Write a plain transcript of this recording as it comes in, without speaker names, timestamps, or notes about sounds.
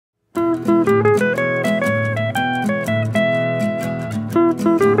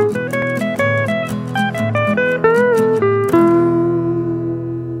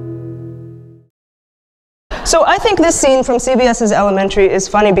So I think this scene from CBS's Elementary is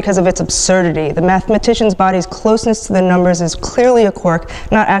funny because of its absurdity. The mathematician's body's closeness to the numbers is clearly a quirk,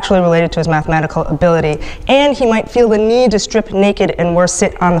 not actually related to his mathematical ability. And he might feel the need to strip naked and worse,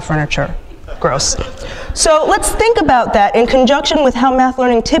 sit on the furniture. Gross. So let's think about that in conjunction with how math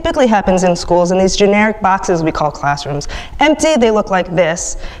learning typically happens in schools in these generic boxes we call classrooms. Empty, they look like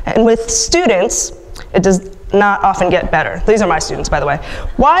this. And with students, it does not often get better. These are my students, by the way.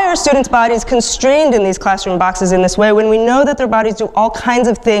 Why are students' bodies constrained in these classroom boxes in this way when we know that their bodies do all kinds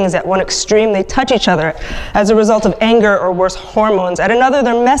of things? At one extreme, they touch each other as a result of anger or worse, hormones. At another,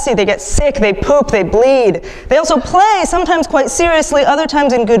 they're messy, they get sick, they poop, they bleed. They also play, sometimes quite seriously, other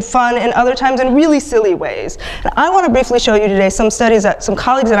times in good fun, and other times in really silly ways. And I want to briefly show you today some studies that some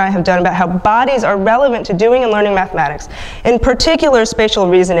colleagues and I have done about how bodies are relevant to doing and learning mathematics, in particular spatial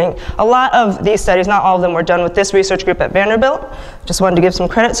reasoning. A lot of these studies, not all of them, were done with this research group at Vanderbilt. Just wanted to give some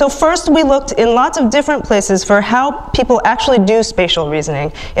credit. So first, we looked in lots of different places for how people actually do spatial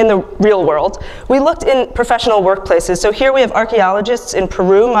reasoning in the real world. We looked in professional workplaces. So here we have archaeologists in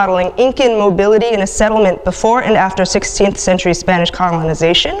Peru modeling Incan mobility in a settlement before and after 16th century Spanish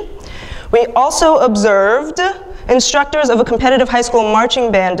colonization. We also observed instructors of a competitive high school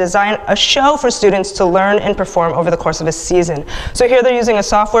marching band design a show for students to learn and perform over the course of a season. So here they're using a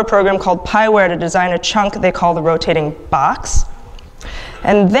software program called Piware to design a chunk they call the rotating box.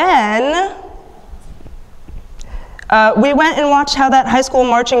 And then we went and watched how that high school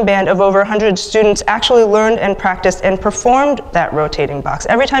marching band of over 100 students actually learned and practiced and performed that rotating box.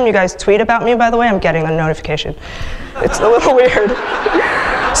 Every time you guys tweet about me, by the way, I'm getting a notification. It's a little weird.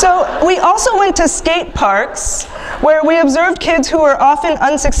 So we also went to skate parks where we observed kids who were often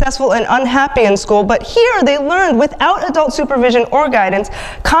unsuccessful and unhappy in school, but here they learned without adult supervision or guidance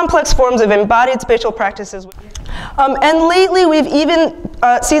complex forms of embodied spatial practices. And lately we've even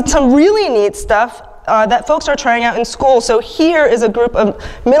seen some really neat stuff that folks are trying out in school. So here is a group of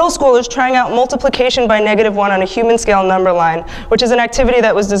middle schoolers trying out multiplication by -1 on a human scale number line, which is an activity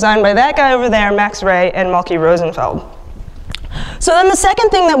that was designed by that guy over there, Max Ray, and Malky Rosenfeld. So then the second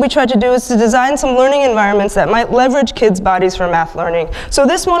thing that we tried to do is to design some learning environments that might leverage kids' bodies for math learning. So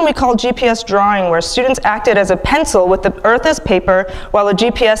this one we call GPS drawing, where students acted as a pencil with the earth as paper while a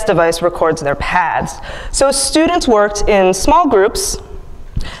GPS device records their paths. So students worked in small groups,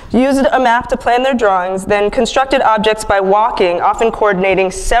 used a map to plan their drawings, then constructed objects by walking, often coordinating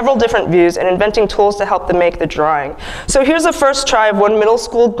several different views and inventing tools to help them make the drawing. So here's a first try of one middle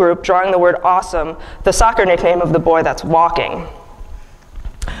school group drawing the word awesome, the soccer nickname of the boy that's walking.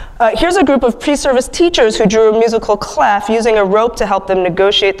 Here's a group of pre-service teachers who drew a musical clef using a rope to help them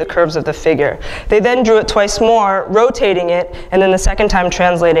negotiate the curves of the figure. They then drew it twice more, rotating it, and then the second time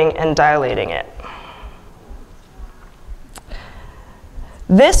translating and dilating it.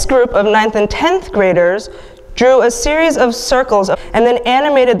 This group of 9th and 10th graders drew a series of circles and then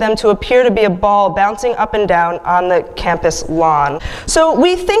animated them to appear to be a ball bouncing up and down on the campus lawn. So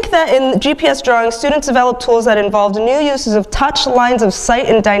we think that in GPS drawing, students developed tools that involved new uses of touch, lines of sight,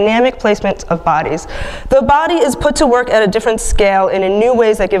 and dynamic placement of bodies. The body is put to work at a different scale and in new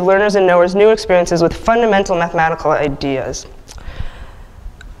ways that give learners and knowers new experiences with fundamental mathematical ideas.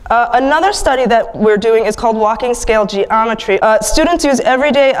 Another study that we're doing is called walking scale geometry. Students use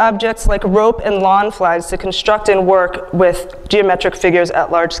everyday objects like rope and lawn flags to construct and work with geometric figures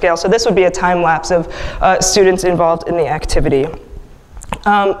at large scale. So this would be a time lapse of students involved in the activity.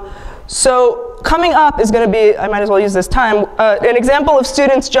 So coming up is going to be, I might as well use this time, an example of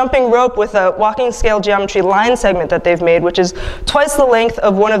students jumping rope with a walking scale geometry line segment that they've made, which is twice the length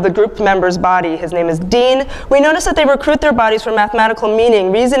of one of the group members' body. His name is Dean. We notice that they recruit their bodies for mathematical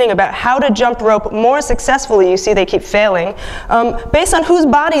meaning, reasoning about how to jump rope more successfully. You see they keep failing, based on whose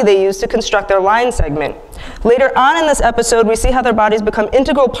body they use to construct their line segment. Later on in this episode, we see how their bodies become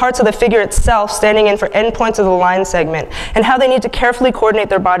integral parts of the figure itself, standing in for endpoints of the line segment, and how they need to carefully coordinate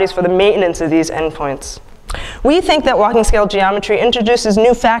their bodies for the maintenance of these endpoints. We think that walking scale geometry introduces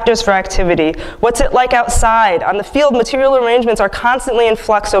new factors for activity. What's it like outside? On the field, material arrangements are constantly in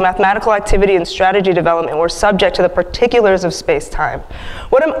flux, so mathematical activity and strategy development were subject to the particulars of space-time.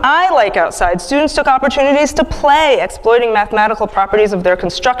 What am I like outside? Students took opportunities to play, exploiting mathematical properties of their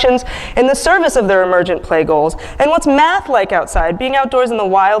constructions in the service of their emergent play goals. And what's math like outside? Being outdoors in the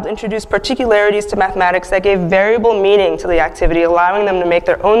wild introduced particularities to mathematics that gave variable meaning to the activity, allowing them to make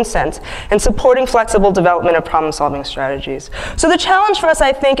their own sense and supporting flexible development development of problem-solving strategies. So the challenge for us,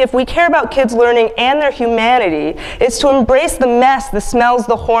 I think, if we care about kids learning and their humanity, is to embrace the mess, the smells,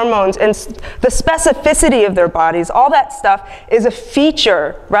 the hormones, and the specificity of their bodies. All that stuff is a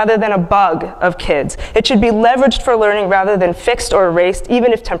feature rather than a bug of kids. It should be leveraged for learning rather than fixed or erased,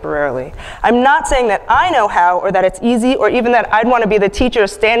 even if temporarily. I'm not saying that I know how, or that it's easy, or even that I'd want to be the teacher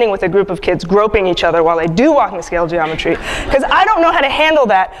standing with a group of kids groping each other while they do walking scale geometry, because I don't know how to handle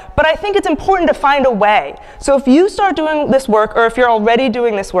that, but I think it's important to find a way. So if you start doing this work, or if you're already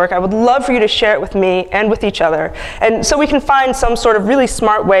doing this work, I would love for you to share it with me and with each other, and so we can find some sort of really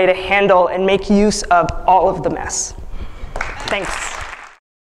smart way to handle and make use of all of the mess. Thanks.